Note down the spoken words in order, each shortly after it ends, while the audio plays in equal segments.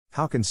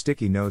How can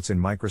sticky notes in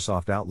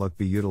Microsoft Outlook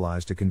be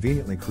utilized to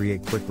conveniently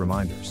create quick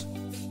reminders?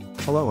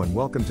 Hello and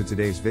welcome to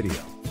today's video.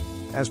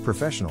 As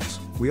professionals,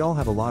 we all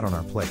have a lot on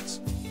our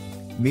plates.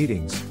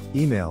 Meetings,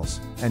 emails,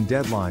 and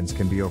deadlines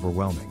can be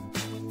overwhelming.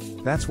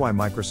 That's why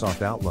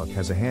Microsoft Outlook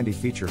has a handy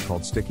feature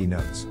called Sticky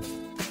Notes.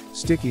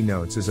 Sticky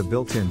Notes is a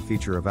built-in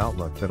feature of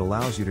Outlook that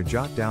allows you to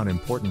jot down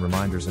important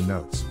reminders and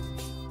notes.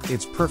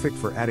 It's perfect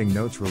for adding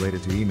notes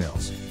related to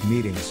emails,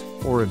 meetings,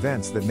 or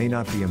events that may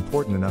not be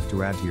important enough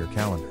to add to your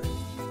calendar.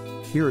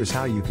 Here is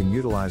how you can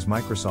utilize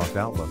Microsoft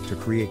Outlook to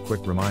create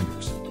quick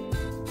reminders.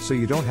 So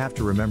you don't have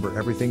to remember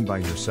everything by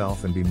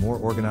yourself and be more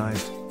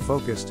organized,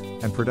 focused,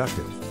 and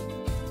productive.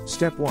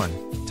 Step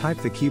 1. Type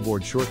the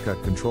keyboard shortcut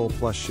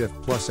Ctrl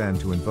Shift N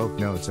to invoke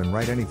notes and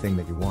write anything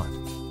that you want.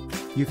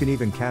 You can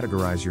even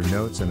categorize your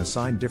notes and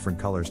assign different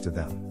colors to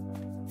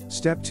them.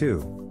 Step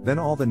 2. Then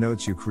all the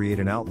notes you create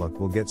in Outlook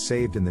will get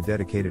saved in the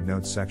dedicated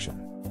notes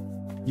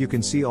section. You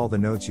can see all the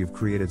notes you've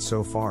created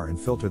so far and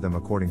filter them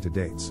according to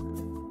dates.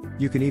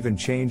 You can even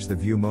change the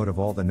view mode of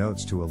all the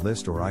notes to a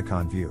list or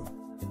icon view.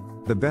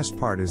 The best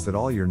part is that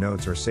all your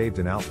notes are saved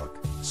in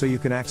Outlook, so you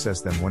can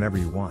access them whenever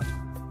you want.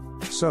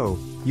 So,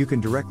 you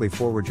can directly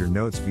forward your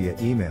notes via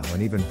email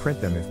and even print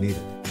them if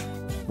needed.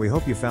 We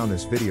hope you found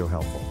this video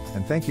helpful,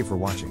 and thank you for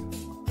watching.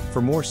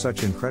 For more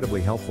such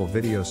incredibly helpful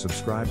videos,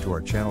 subscribe to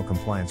our channel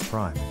Compliance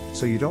Prime,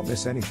 so you don't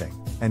miss anything,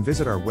 and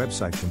visit our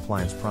website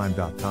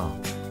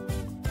complianceprime.com.